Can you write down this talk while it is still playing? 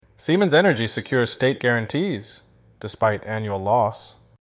Siemens Energy secures state guarantees despite annual loss.